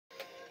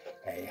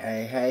Hey,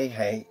 hey, hey,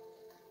 hey.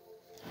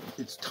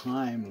 It's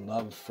time,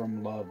 love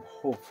from love,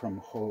 hope from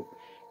hope,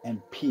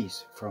 and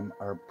peace from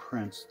our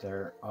Prince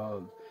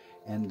thereof.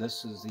 And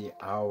this is the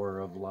hour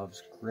of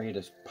love's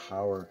greatest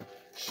power,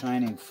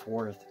 shining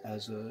forth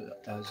as a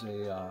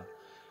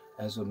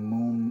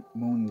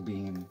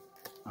moonbeam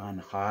on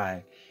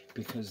high,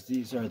 because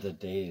these are the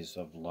days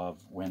of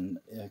love when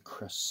a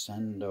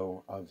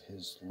crescendo of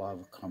his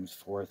love comes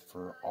forth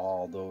for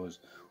all those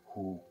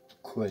who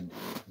could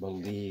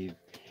believe.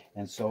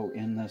 And so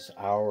in this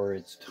hour,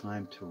 it's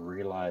time to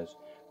realize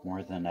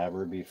more than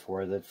ever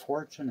before that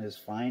fortune is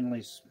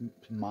finally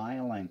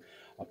smiling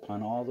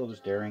upon all those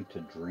daring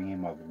to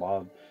dream of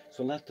love.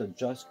 So let the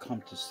just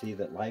come to see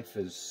that life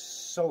is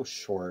so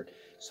short.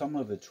 Some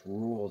of its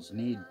rules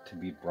need to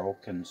be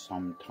broken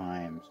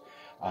sometimes.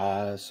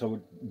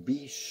 So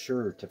be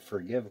sure to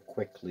forgive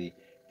quickly,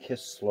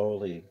 kiss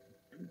slowly,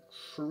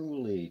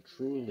 truly,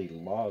 truly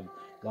love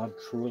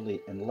truly,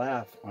 and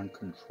laugh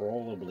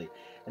uncontrollably,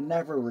 and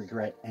never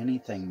regret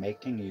anything,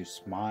 making you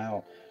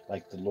smile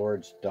like the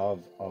Lord's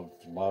dove of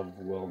love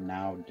will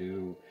now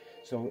do.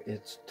 So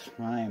it's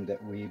time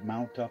that we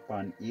mount up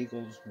on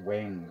eagle's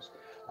wings,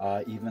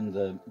 even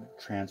the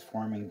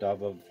transforming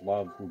dove of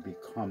love who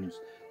becomes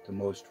the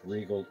most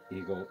regal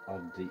eagle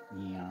of the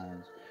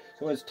eons.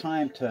 So it's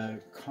time to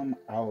come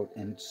out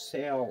and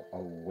sail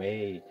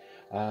away.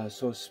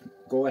 So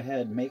go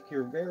ahead, make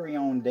your very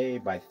own day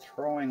by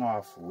throwing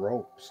off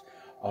ropes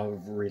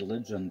of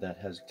religion that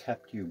has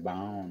kept you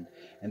bound,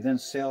 and then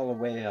sail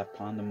away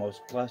upon the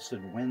most blessed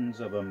winds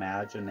of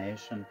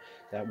imagination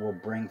that will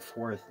bring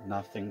forth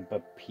nothing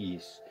but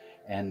peace,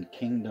 and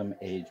kingdom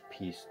age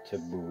peace to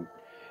boot.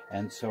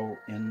 And so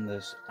in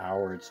this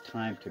hour, it's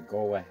time to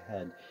go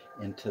ahead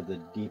into the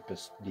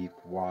deepest deep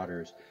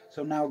waters.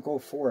 So now go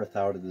forth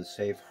out of the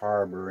safe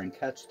harbor and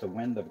catch the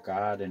wind of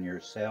God in your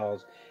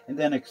sails, and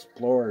then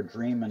explore,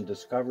 dream, and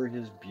discover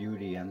his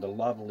beauty and the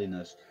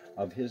loveliness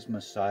of his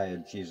Messiah,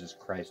 Jesus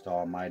Christ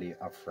Almighty,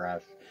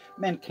 afresh.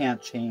 Men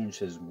can't change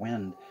his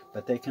wind,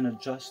 but they can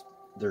adjust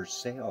their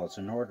sails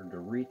in order to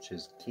reach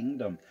his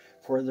kingdom,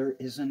 for there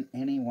isn't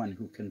anyone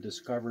who can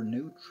discover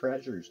new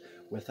treasures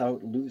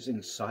without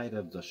losing sight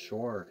of the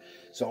shore.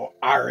 So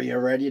are you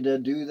ready to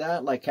do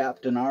that, like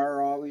Captain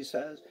R always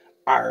says?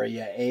 Are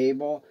you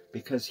able?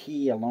 Because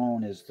he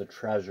alone is the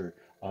treasure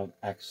of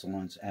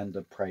excellence and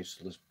the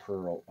priceless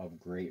pearl of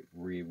great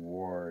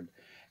reward.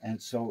 And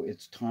so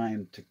it's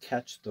time to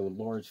catch the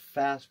Lord's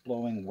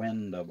fast-blowing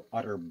wind of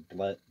utter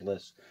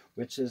bliss,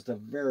 which is the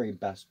very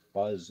best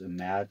buzz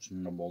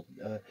imaginable.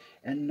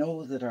 And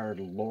know that our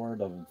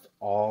Lord of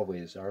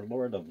always, our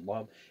Lord of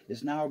love,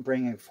 is now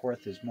bringing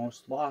forth his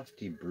most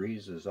lofty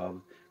breezes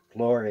of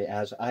glory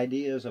as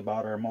ideas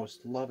about our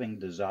most loving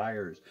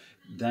desires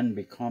then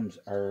becomes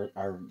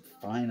our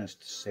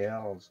finest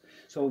sails.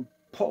 So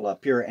pull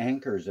up your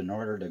anchors in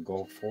order to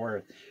go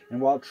forth, and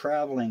while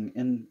traveling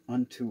in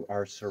unto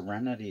our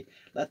serenity,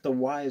 let the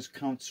wise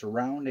count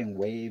surrounding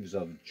waves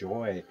of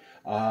joy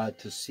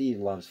to see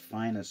love's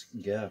finest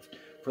gift.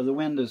 For the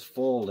wind is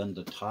full and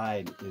the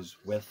tide is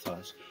with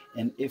us,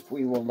 and if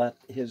we will let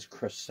his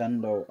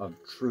crescendo of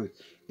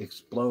truth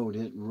explode,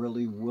 it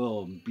really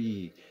will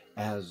be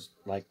as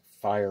like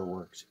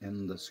fireworks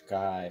in the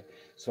sky.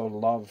 So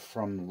love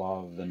from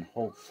love, and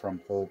hope from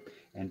hope,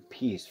 and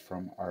peace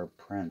from our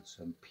Prince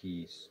of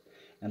Peace.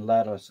 And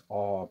let us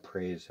all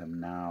praise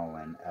him now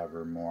and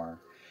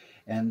evermore.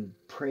 And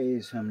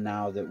praise him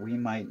now that we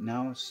might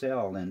now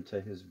sail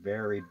into his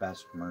very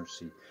best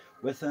mercy,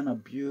 within a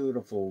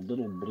beautiful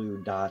little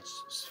blue dot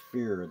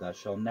sphere that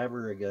shall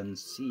never again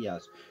see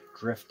us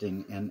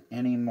drifting in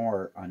any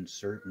more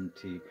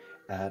uncertainty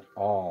at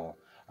all.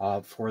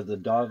 For the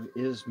dove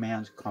is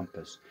man's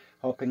compass,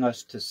 helping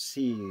us to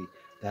see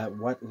that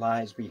what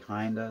lies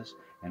behind us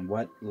and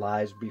what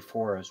lies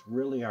before us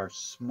really are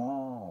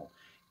small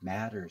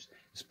matters,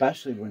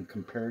 especially when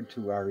compared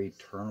to our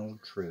eternal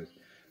truth.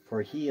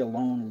 For he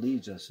alone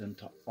leads us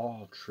into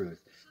all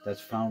truth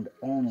that's found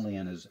only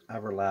in his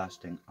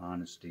everlasting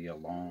honesty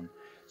alone.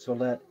 So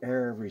let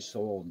every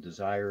soul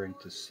desiring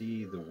to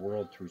see the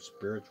world through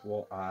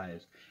spiritual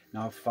eyes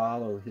now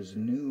follow his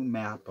new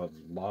map of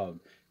love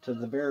to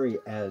the very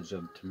edge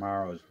of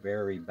tomorrow's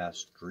very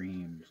best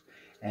dreams.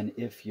 And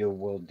if you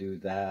will do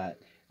that,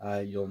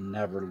 you'll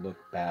never look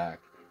back,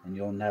 and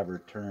you'll never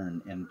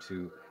turn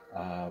into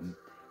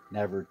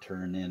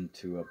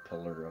a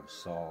pillar of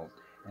salt.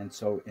 And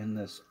so in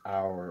this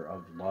hour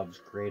of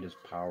love's greatest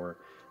power,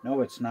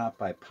 no, it's not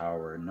by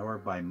power nor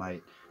by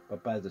might,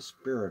 but by the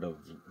Spirit of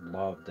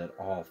love that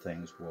all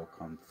things will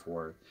come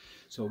forth.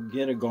 So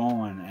get it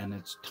going, and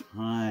it's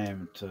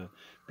time to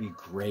be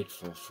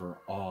grateful for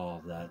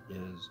all that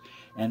is.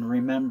 And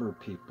remember,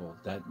 people,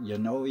 that you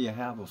know you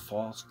have a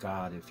false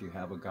God if you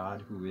have a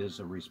God who is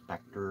a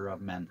respecter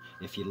of men.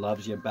 If he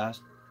loves you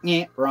best,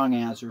 wrong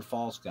answer,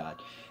 false God.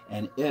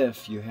 And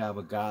if you have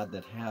a God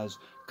that has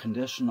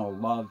conditional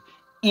love,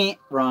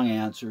 wrong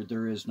answer,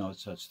 there is no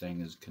such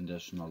thing as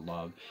conditional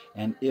love.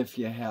 And if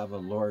you have a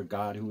Lord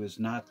God who is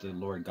not the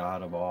Lord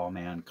God of all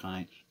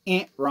mankind,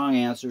 wrong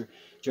answer,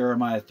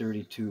 Jeremiah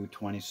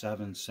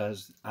 32:27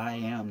 says, I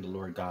am the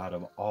Lord God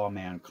of all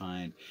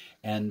mankind.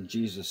 And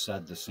Jesus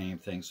said the same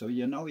thing. So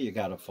you know you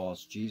got a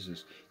false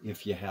Jesus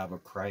if you have a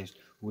Christ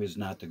who is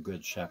not the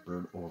good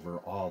shepherd over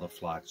all the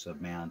flocks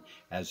of man,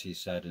 as he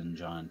said in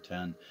John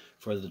 10.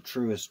 For the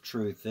truest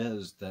truth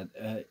is that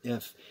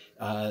if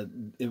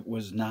it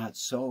was not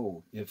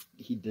so, if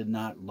he did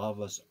not love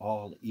us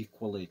all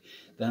equally,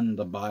 then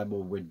the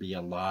Bible would be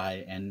a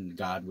lie and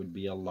God would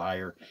be a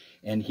liar.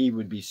 And he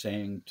would be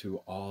saying to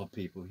all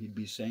people, he'd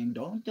be saying,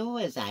 don't do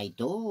as I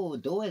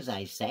do as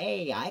I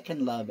say. I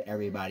can love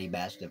everybody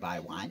best if I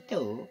want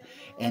to.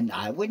 And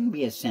I wouldn't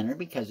be a sinner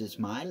because it's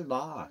my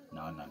law.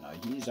 No.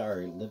 He's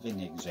our living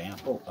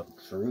example of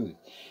truth.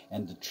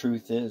 And the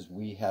truth is,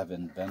 we have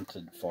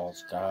invented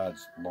false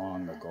gods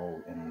long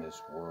ago in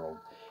this world.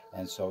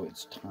 And so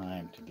it's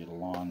time to get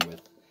along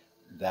with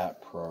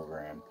that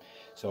program.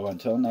 So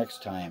until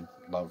next time,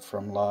 love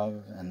from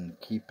love, and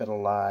keep it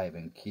alive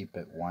and keep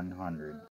it 100.